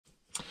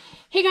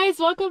Hey guys,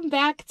 welcome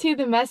back to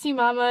the Messy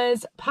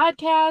Mamas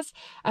podcast.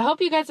 I hope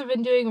you guys have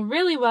been doing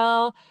really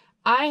well.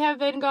 I have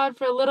been gone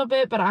for a little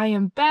bit, but I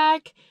am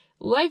back.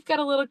 Life got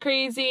a little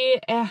crazy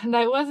and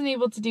I wasn't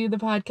able to do the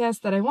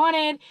podcast that I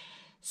wanted.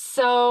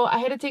 So I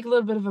had to take a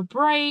little bit of a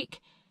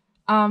break.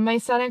 My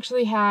son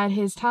actually had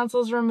his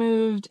tonsils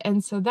removed,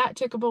 and so that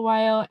took up a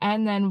while.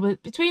 And then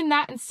between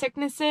that and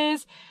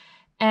sicknesses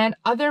and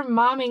other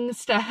momming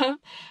stuff,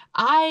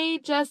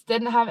 I just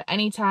didn't have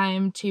any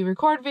time to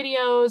record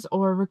videos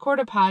or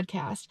record a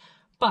podcast.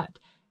 But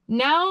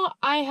now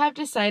I have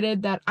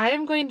decided that I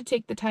am going to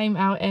take the time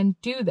out and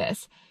do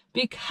this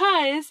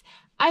because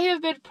I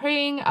have been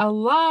praying a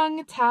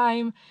long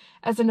time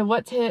as to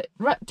what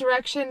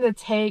direction to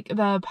take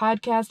the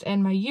podcast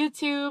and my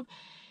YouTube.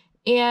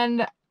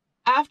 And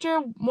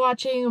after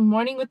watching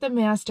Morning with the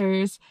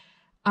Masters,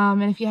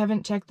 and if you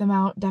haven't checked them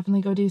out,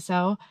 definitely go do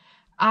so,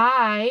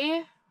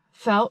 I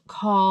felt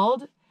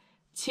called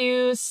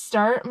to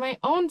start my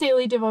own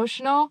daily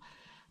devotional,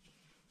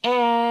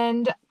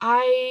 and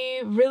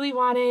I really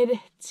wanted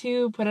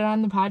to put it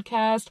on the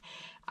podcast.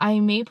 I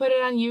may put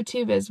it on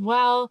YouTube as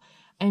well.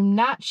 I'm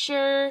not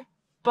sure,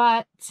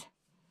 but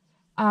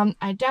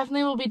I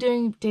definitely will be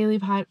doing daily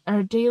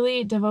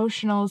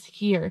devotionals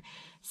here.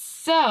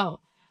 So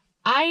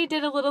I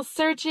did a little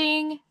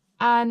searching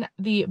on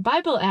the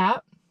Bible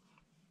app,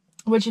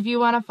 which if you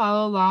want to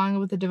follow along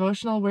with the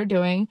devotional we're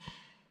doing,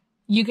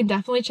 you can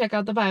definitely check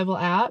out the Bible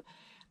app.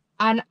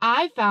 And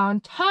I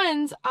found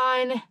tons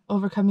on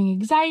overcoming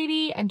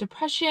anxiety and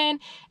depression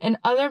and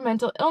other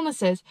mental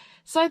illnesses.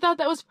 So I thought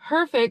that was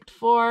perfect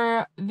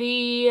for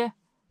the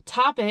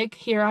topic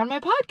here on my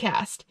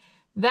podcast.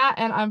 That,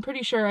 and I'm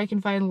pretty sure I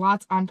can find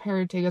lots on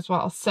parenting as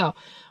well. So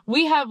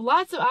we have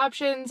lots of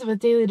options with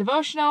daily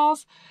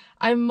devotionals.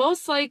 I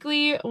most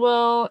likely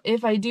will,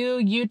 if I do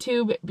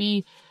YouTube,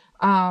 be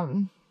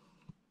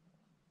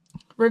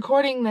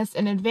recording this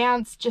in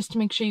advance just to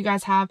make sure you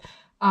guys have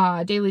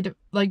daily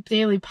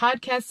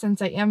podcasts.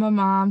 Since I am a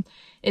mom,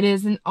 it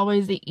isn't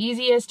always the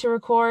easiest to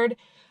record.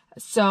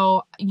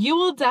 So you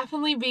will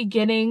definitely be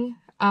getting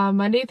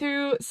Monday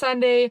through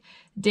Sunday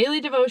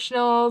daily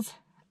devotionals,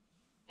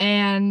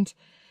 and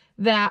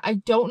that I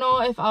don't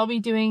know if I'll be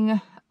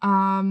doing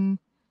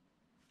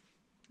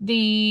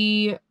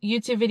the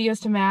YouTube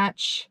videos to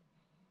match.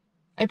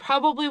 I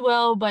probably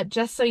will, but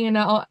just so you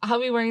know,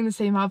 I'll be wearing the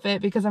same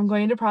outfit because I'm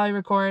going to probably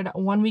record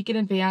 1 week in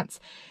advance,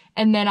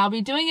 and then I'll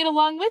be doing it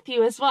along with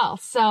you as well.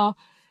 So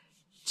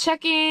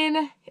check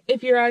in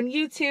if you're on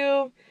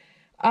YouTube.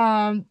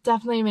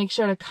 Definitely make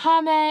sure to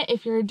comment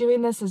if you're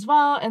doing this as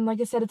well. And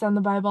like I said, it's on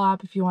the Bible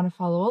app if you want to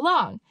follow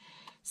along.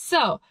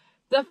 So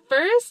the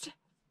first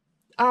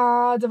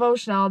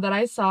devotional that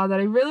I saw that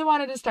I really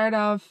wanted to start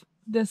off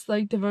this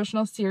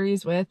devotional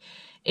series with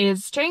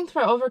is Strength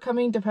for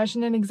Overcoming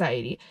Depression and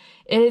Anxiety.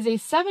 It is a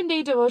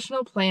 7-day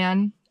devotional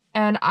plan,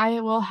 and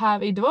I will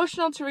have a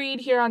devotional to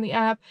read here on the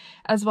app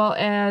as well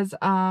as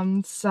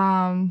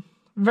some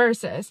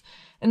verses.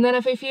 And then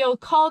if I feel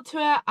called to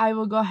it, I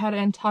will go ahead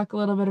and talk a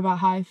little bit about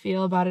how I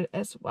feel about it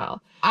as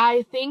well.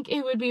 I think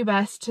it would be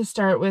best to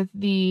start with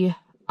the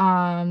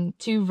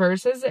 2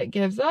 verses it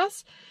gives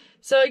us.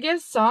 So it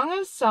gives Song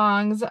of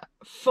Songs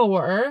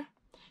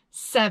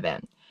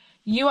 4:7.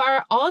 You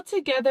are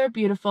altogether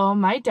beautiful,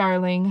 my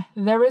darling.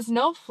 There is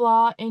no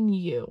flaw in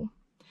you.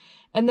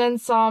 And then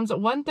Psalms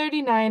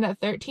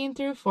 139:13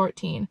 through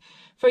 14.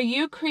 For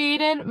you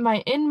created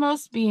my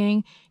inmost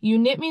being. You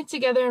knit me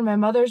together in my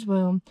mother's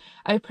womb.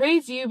 I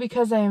praise you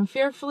because I am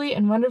fearfully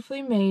and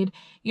wonderfully made.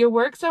 Your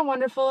works are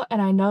wonderful,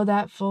 and I know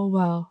that full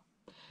well.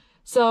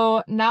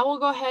 So now we'll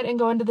go ahead and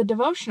go into the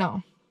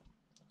devotional,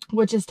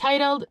 which is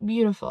titled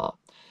Beautiful.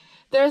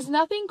 There is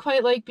nothing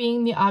quite like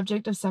being the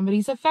object of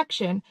somebody's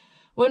affection.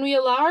 When we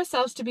allow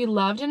ourselves to be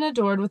loved and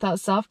adored without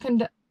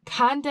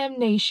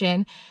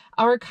self-condemnation,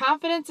 our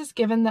confidence is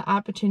given the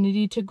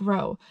opportunity to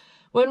grow.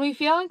 When we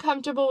feel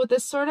uncomfortable with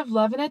this sort of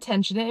love and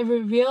attention, it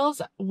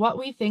reveals what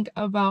we think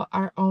about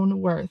our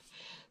own worth.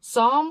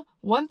 Psalm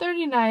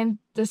 139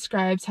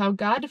 describes how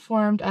God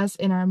formed us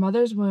in our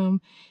mother's womb.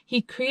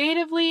 He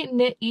creatively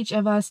knit each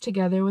of us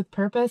together with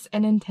purpose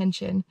and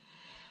intention.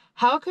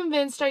 How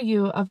convinced are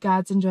you of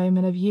God's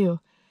enjoyment of you?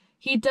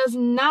 He does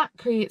not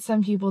create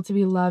some people to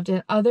be loved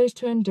and others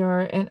to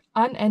endure an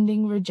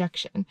unending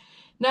rejection.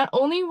 Not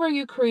only were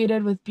you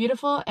created with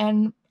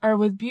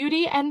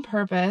beauty and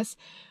purpose,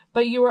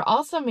 but you were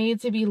also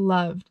made to be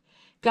loved.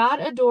 God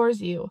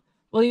adores you.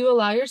 Will you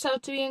allow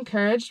yourself to be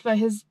encouraged by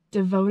his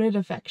devoted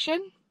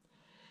affection?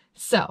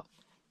 So,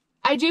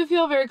 I do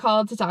feel very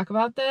called to talk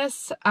about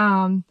this.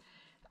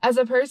 As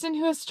a person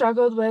who has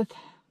struggled with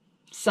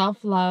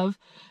self-love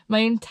my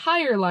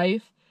entire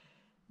life,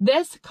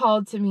 this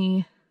called to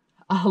me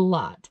a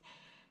lot.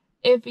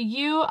 If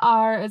you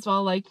are as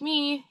well like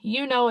me,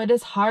 you know it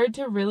is hard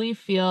to really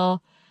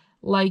feel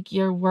like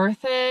you're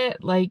worth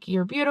it, like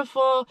you're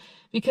beautiful,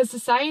 because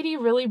society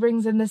really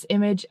brings in this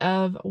image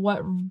of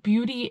what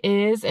beauty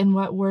is and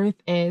what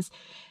worth is.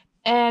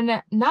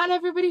 And not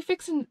everybody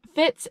fits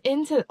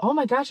into, oh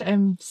my gosh,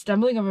 I'm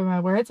stumbling over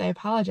my words. I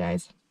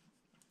apologize.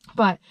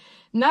 But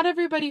not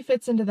everybody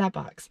fits into that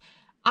box.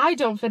 I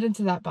don't fit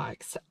into that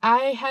box.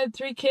 I had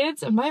 3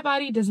 kids and my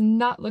body does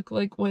not look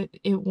like what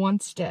it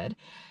once did.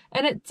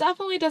 And it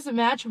definitely doesn't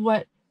match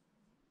what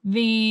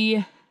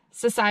the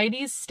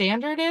society's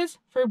standard is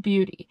for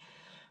beauty.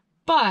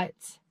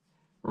 But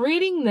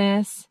reading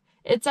this,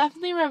 it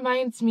definitely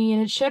reminds me,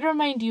 and it should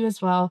remind you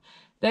as well,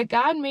 that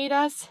God made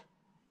us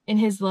in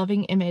his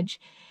loving image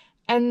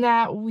and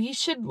that we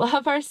should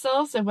love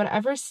ourselves at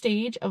whatever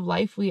stage of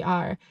life we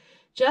are.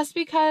 Just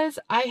because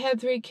I had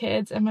 3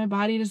 kids and my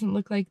body doesn't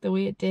look like the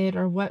way it did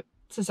or what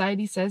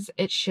society says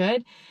it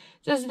should,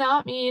 does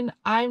not mean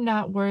I'm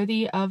not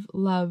worthy of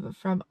love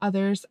from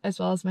others as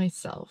well as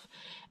myself.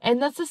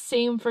 And that's the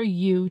same for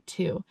you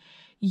too.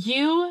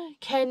 You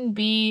can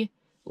be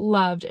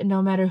loved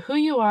no matter who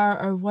you are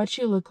or what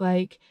you look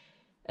like.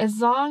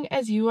 As long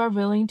as you are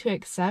willing to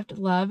accept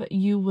love,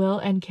 you will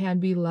and can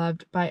be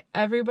loved by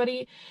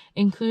everybody,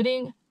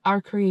 including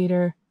our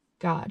Creator,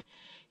 God.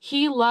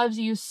 He loves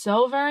you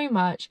so very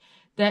much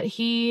that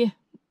he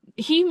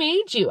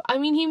made you. I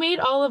mean, he made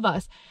all of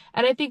us.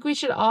 And I think we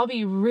should all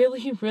be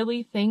really,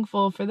 really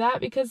thankful for that,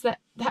 because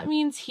that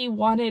means he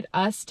wanted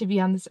us to be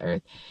on this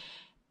earth.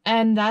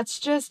 And that's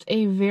just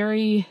a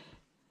very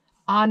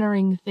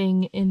honoring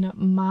thing in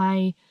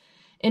my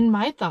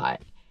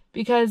thought.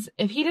 Because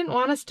if he didn't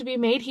want us to be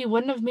made, he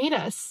wouldn't have made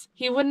us.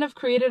 He wouldn't have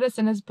created us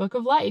in his book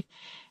of life.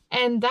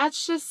 And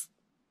that's just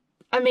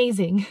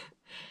amazing.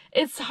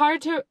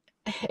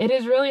 It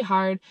is really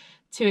hard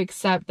to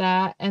accept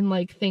that and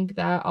like think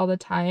that all the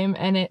time,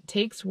 and it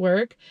takes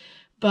work.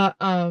 But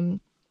I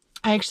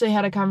actually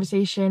had a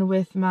conversation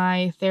with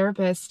my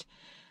therapist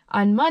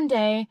on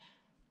Monday,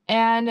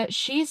 and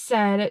she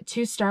said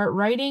to start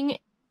writing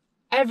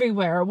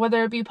everywhere,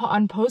 whether it be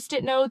on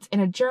post-it notes, in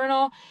a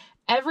journal,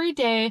 every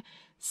day.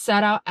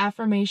 Set out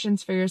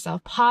affirmations for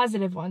yourself,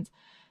 positive ones,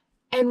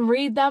 and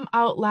read them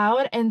out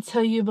loud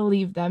until you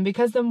believe them.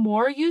 Because the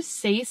more you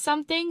say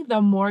something,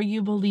 the more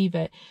you believe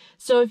it.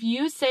 So if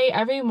you say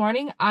every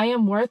morning, I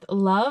am worth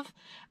love,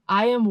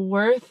 I am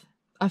worth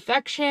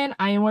affection,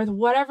 I am worth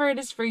whatever it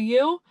is for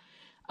you,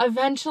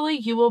 eventually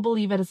you will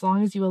believe it, as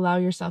long as you allow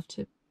yourself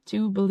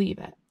to believe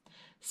it.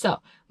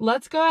 So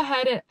let's go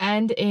ahead and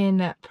end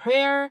in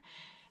prayer,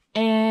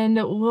 and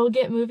we'll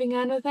get moving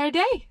on with our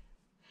day.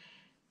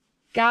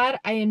 God,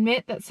 I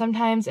admit that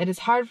sometimes it is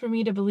hard for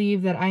me to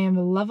believe that I am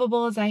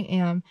lovable as I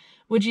am.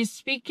 Would you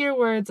speak your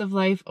words of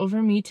life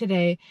over me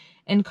today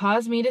and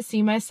cause me to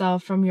see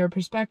myself from your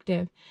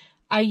perspective?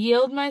 I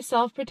yield my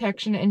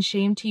self-protection and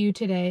shame to you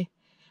today.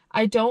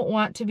 I don't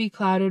want to be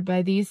clouded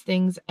by these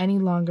things any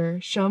longer.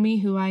 Show me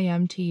who I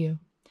am to you.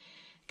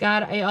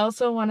 God, I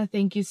also want to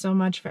thank you so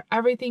much for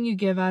everything you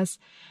give us.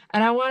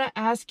 And I want to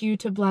ask you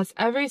to bless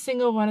every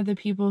single one of the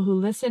people who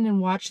listen and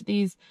watch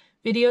these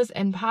videos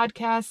and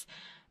podcasts,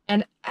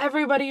 and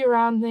everybody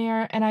around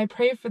there. And I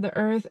pray for the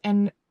earth,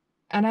 and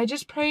I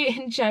just pray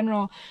in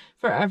general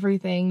for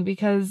everything,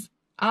 because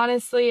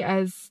honestly,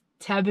 as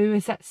taboo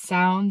as that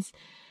sounds,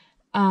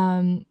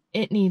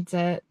 it needs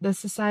it. The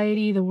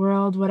society, the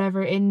world,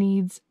 whatever, it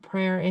needs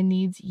prayer. It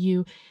needs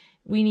you.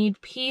 We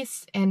need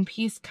peace, and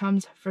peace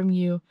comes from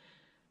you.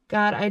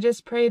 God, I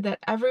just pray that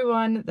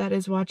everyone that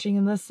is watching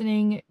and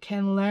listening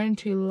can learn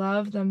to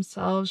love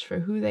themselves for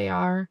who they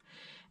are,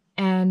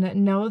 and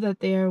know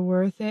that they are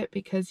worth it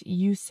because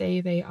you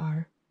say they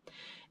are.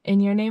 In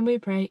your name we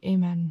pray,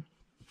 amen.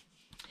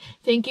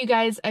 Thank you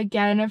guys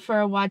again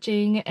for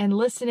watching and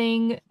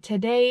listening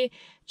today.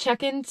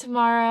 Check in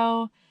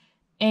tomorrow.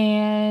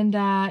 And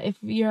if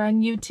you're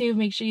on YouTube,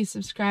 make sure you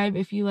subscribe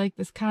if you like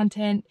this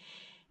content.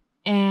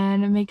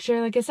 And make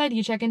sure, like I said,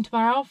 you check in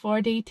tomorrow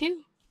for day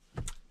 2.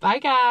 Bye,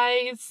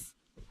 guys.